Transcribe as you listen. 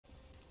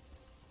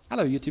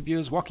Hello YouTube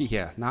viewers, Wocky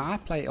here. Now I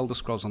play Elder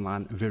Scrolls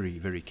Online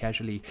very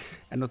casually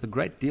and with a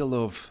great deal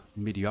of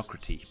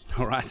mediocrity,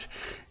 alright?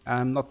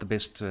 I'm not the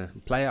best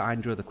player. I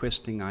enjoy the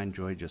questing, I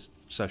enjoy just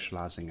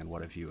socializing and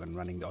what have you, and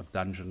running the odd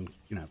dungeon,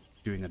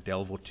 doing a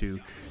delve or two,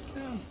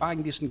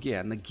 buying decent gear,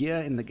 and the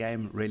gear in the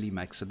game really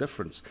makes a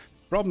difference.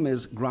 Problem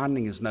is,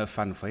 grinding is no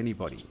fun for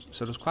anybody.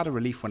 So it was quite a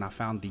relief when I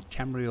found the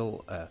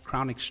Tamriel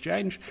Crown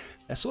Exchange.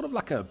 They're sort of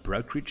like a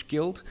brokerage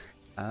guild.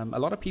 A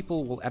lot of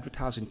people will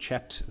advertise in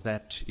chat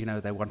that,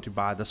 they want to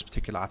buy this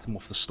particular item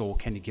off the store,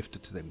 can you gift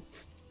it to them?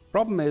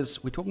 Problem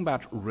is, we're talking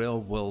about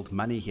real world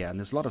money here, and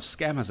there's a lot of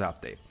scammers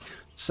out there.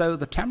 So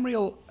the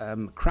Tamriel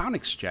Crown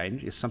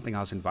Exchange is something I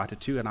was invited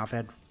to, and I've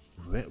had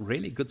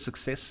really good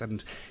success.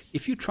 And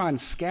if you try and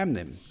scam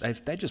them,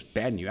 they just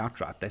ban you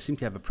outright. They seem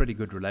to have a pretty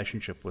good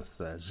relationship with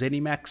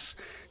Zenimax,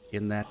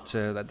 in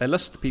that they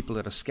list the people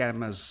that are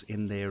scammers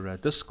in their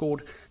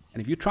Discord. And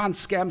if you try and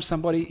scam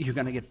somebody, you're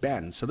going to get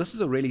banned. So this is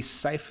a really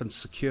safe and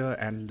secure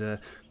and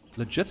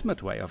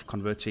legitimate way of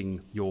converting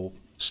your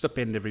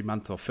stipend every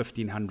month of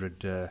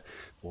 1,500 or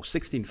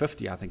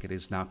 1,650, I think it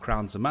is now,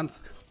 crowns a month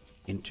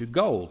into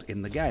gold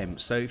in the game.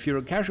 So if you're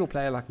a casual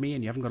player like me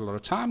and you haven't got a lot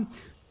of time,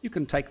 you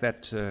can take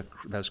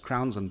those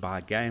crowns and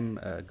buy game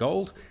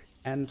gold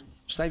and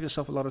save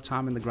yourself a lot of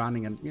time in the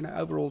grinding, and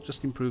overall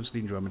just improves the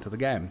enjoyment of the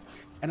game.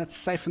 And it's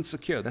safe and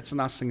secure. That's the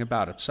nice thing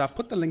about it. So I've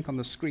put the link on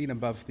the screen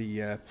above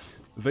the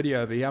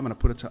video over here. I'm going to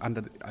put it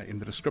in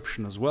the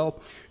description as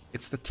well.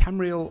 It's the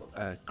Tamriel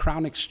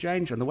Crown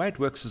Exchange, and the way it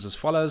works is as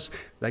follows.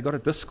 They got a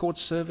Discord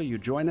server. You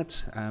join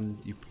it.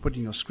 You put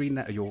in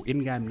your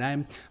in-game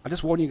name. I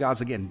just warn you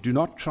guys again: do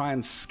not try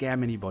and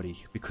scam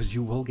anybody, because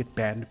you will get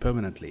banned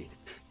permanently.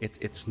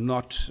 It's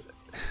not.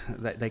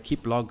 They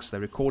keep logs, they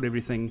record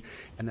everything,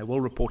 and they will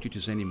report you to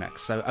Zenimax.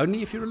 So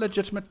only if you're a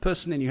legitimate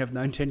person and you have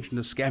no intention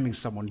of scamming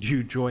someone do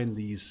you join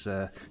this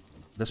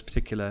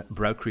particular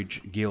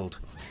brokerage guild.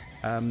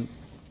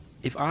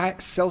 If I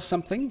sell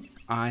something,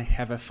 I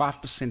have a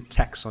 5%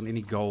 tax on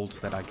any gold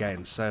that I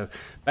gain. So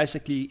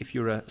basically, if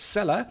you're a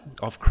seller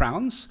of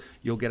crowns,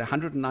 you'll get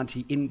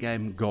 190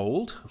 in-game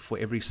gold for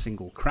every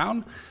single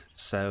crown.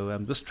 So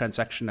this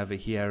transaction over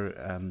here,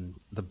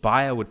 the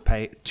buyer would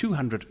pay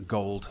 200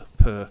 gold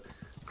per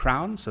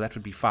crown, so that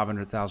would be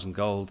 500,000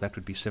 gold, that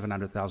would be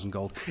 700,000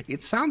 gold.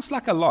 It sounds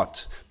like a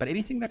lot, but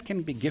anything that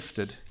can be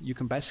gifted, you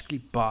can basically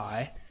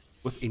buy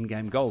with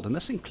in-game gold, and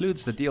this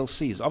includes the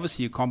DLCs.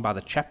 Obviously, you can't buy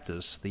the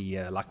chapters,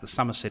 like the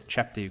Somerset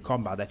chapter. You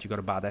can't buy that. You've got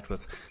to buy that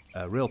with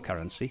real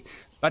currency.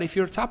 But if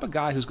you're a type of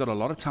guy who's got a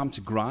lot of time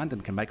to grind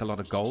and can make a lot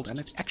of gold, and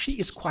it actually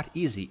is quite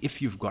easy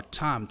if you've got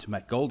time to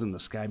make gold in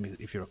this game,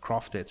 if you're a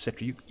crafter,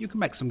 etc., you can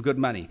make some good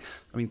money.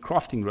 I mean,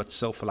 crafting rods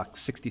sell for like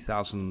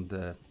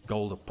 60,000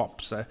 gold a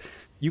pop, so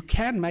you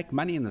can make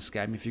money in this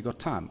game if you've got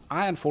time.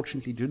 I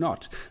unfortunately do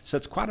not, so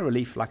it's quite a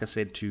relief, like I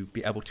said, to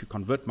be able to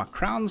convert my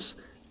crowns,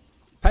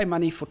 pay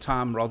money for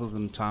time rather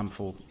than time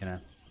for,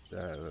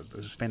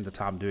 spend the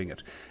time doing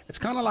it. It's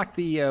kind of like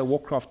the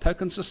Warcraft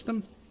token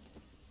system,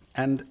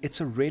 and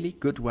it's a really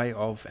good way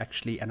of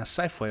actually, and a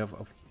safe way of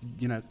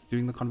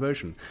doing the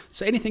conversion.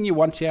 So anything you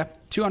want here,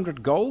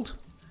 200 gold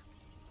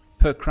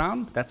per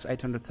crown, that's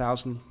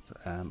 800,000.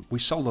 We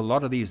sold a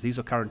lot of these. These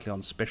are currently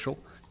on special.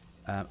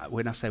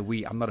 When I say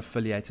we, I'm not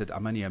affiliated.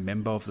 I'm only a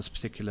member of this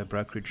particular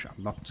brokerage.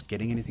 I'm not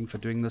getting anything for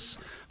doing this.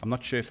 I'm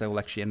not sure if they will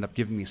actually end up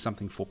giving me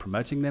something for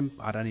promoting them.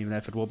 I don't even know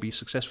if it will be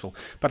successful.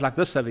 But like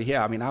this over here,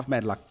 I mean, I've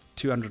made like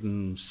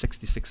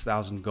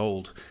 266,000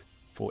 gold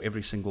for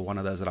every single one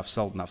of those that I've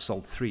sold, and I've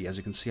sold 3. As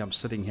you can see, I'm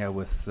sitting here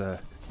with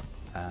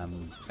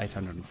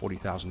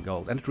 840,000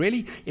 gold. And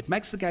it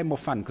makes the game more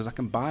fun, because I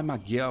can buy my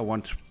gear I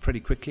want pretty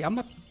quickly. I'm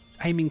not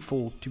aiming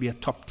to be a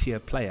top tier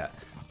player,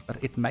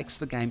 but it makes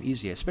the game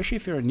easier, especially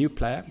if you're a new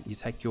player. You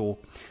take your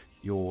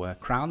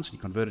crowns, you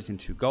convert it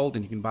into gold,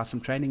 and you can buy some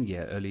training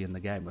gear early in the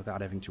game without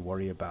having to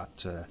worry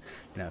about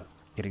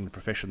getting the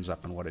professions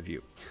up and what have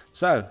you.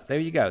 So there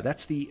you go.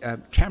 That's the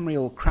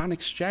Tamriel Crown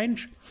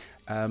Exchange,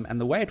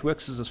 and the way it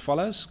works is as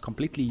follows: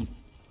 completely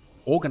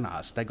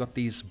organized. They got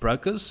these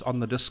brokers on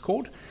the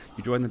Discord.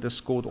 You join the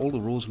Discord, all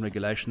the rules and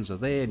regulations are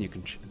there, and you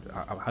can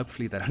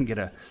hopefully they don't get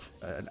an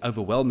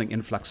overwhelming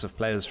influx of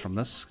players from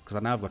this, because I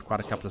know I've got quite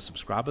a couple of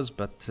subscribers,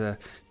 but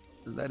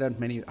they don't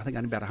many. I think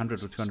only about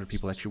 100 or 200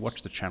 people actually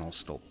watch the channel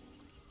still.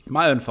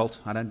 My own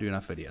fault, I don't do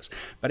enough videos.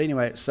 But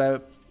anyway,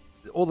 so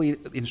all the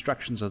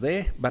instructions are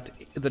there, but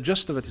the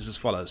gist of it is as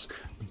follows.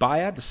 The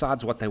buyer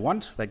decides what they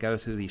want. They go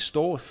to the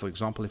store. For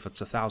example, if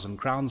it's 1,000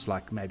 crowns,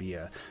 like maybe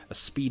a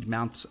speed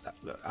mount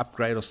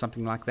upgrade or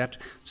something like that.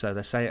 So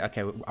they say,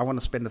 okay, I want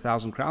to spend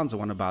 1,000 crowns, I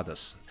want to buy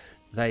this.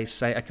 They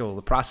say, okay, well,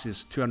 the price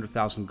is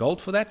 200,000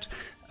 gold for that.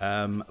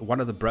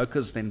 One of the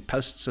brokers then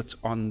posts it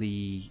on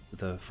the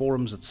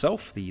forums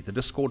itself, the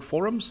Discord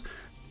forums.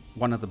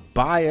 One of the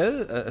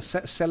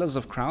sellers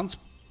of crowns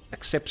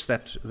accepts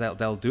that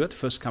they'll do it.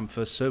 First come,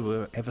 first serve.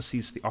 Whoever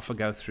sees the offer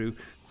go through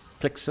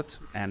clicks it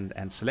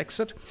and selects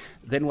it.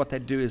 Then what they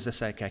do is they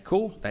say, okay,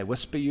 cool. They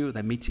whisper you.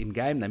 They meet in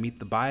game. They meet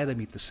the buyer. They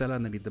meet the seller,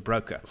 and they meet the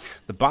broker.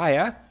 The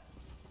buyer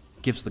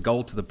gives the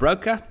gold to the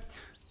broker,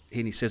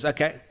 and he says,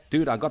 okay,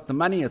 dude, I got the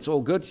money, it's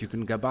all good. You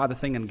can go buy the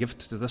thing and give it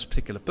to this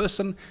particular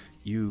person.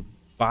 You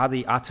buy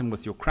the item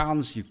with your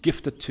crowns, you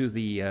gift it to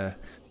the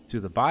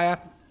buyer.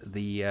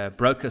 The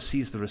broker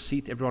sees the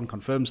receipt, everyone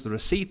confirms the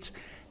receipt,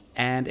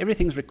 and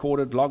everything's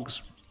recorded,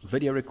 logs,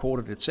 video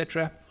recorded,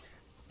 etc.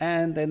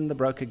 And then the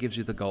broker gives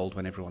you the gold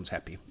when everyone's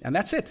happy. And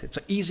that's it. It's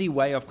an easy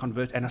way of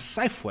and a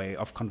safe way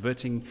of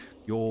converting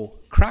your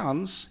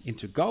crowns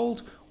into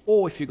gold,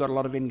 or if you've got a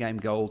lot of in-game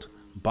gold,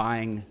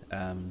 buying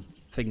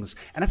things.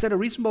 And it's at a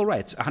reasonable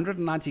rate.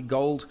 190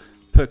 gold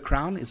per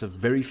crown is a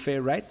very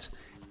fair rate,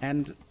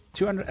 and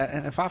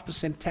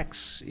 5%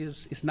 tax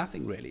is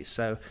nothing really.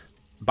 So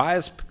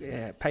buyers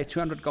pay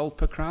 200 gold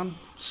per crown,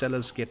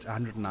 sellers get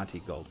 190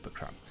 gold per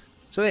crown.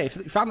 So there, if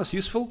you found this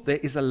useful, there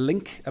is a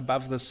link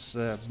above this,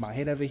 my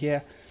head over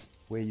here,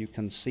 where you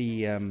can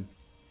see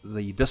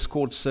the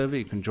Discord server.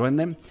 You can join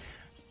them.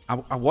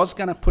 I was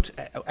going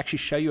to actually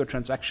show you a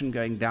transaction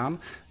going down,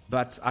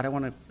 but I don't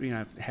want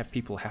to, have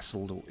people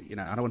hassled, or,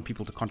 I don't want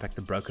people to contact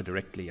the broker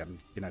directly and,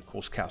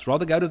 cause chaos.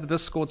 Rather go to the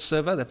Discord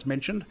server that's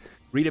mentioned,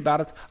 read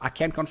about it. I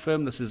can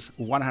confirm this is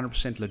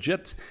 100%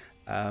 legit.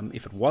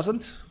 If it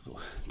wasn't,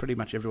 pretty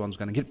much everyone's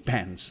going to get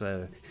banned.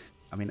 So,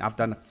 I've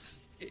done it.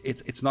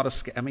 It's not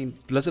a.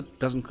 Blizzard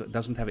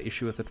doesn't have an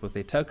issue with it with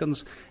their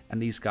tokens,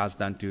 and these guys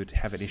don't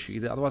have an issue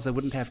either. Otherwise, they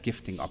wouldn't have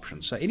gifting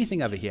options. So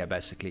anything over here,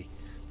 basically,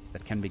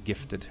 that can be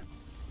gifted,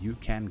 you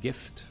can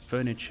gift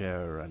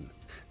furniture, and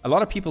a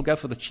lot of people go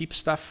for the cheap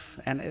stuff,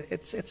 and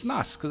it's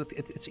nice because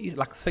it's easy,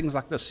 like things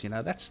like this.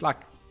 That's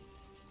like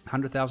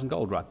 100,000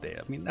 gold right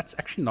there. That's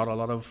actually not a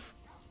lot of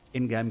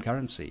in-game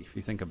currency if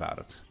you think about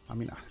it.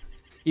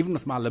 Even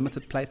with my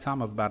limited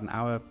playtime of about an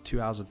hour, 2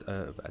 hours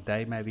a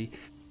day maybe,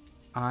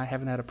 I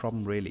haven't had a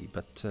problem really,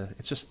 but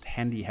it's just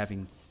handy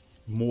having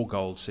more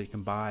gold so you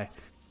can buy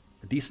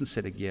a decent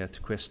set of gear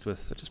to quest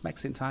with. It just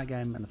makes the entire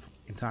game and the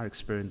entire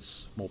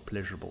experience more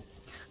pleasurable,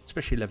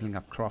 especially leveling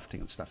up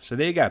crafting and stuff. So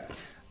there you go.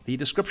 The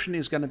description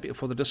is going to be,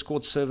 for the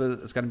Discord server,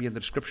 is going to be in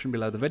the description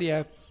below the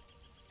video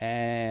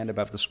and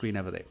above the screen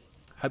over there.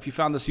 Hope you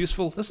found this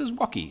useful. This is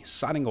theWocky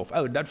signing off.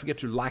 Oh, don't forget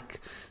to like,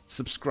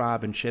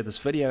 subscribe, and share this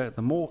video.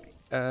 The more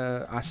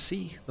I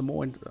see, the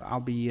more I'll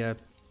be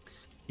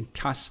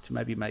enticed to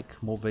maybe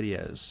make more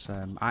videos.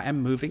 I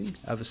am moving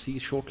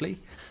overseas shortly,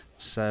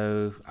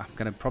 so I'm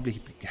going to probably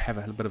have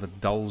a little bit of a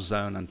dull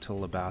zone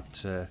until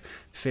about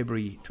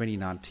February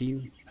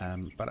 2019,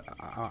 but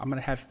I'm going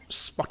to have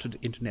spotted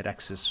internet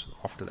access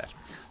after that.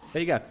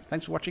 There you go.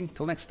 Thanks for watching.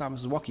 Till next time,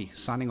 this is theWocky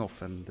signing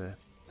off, and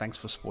thanks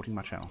for supporting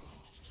my channel.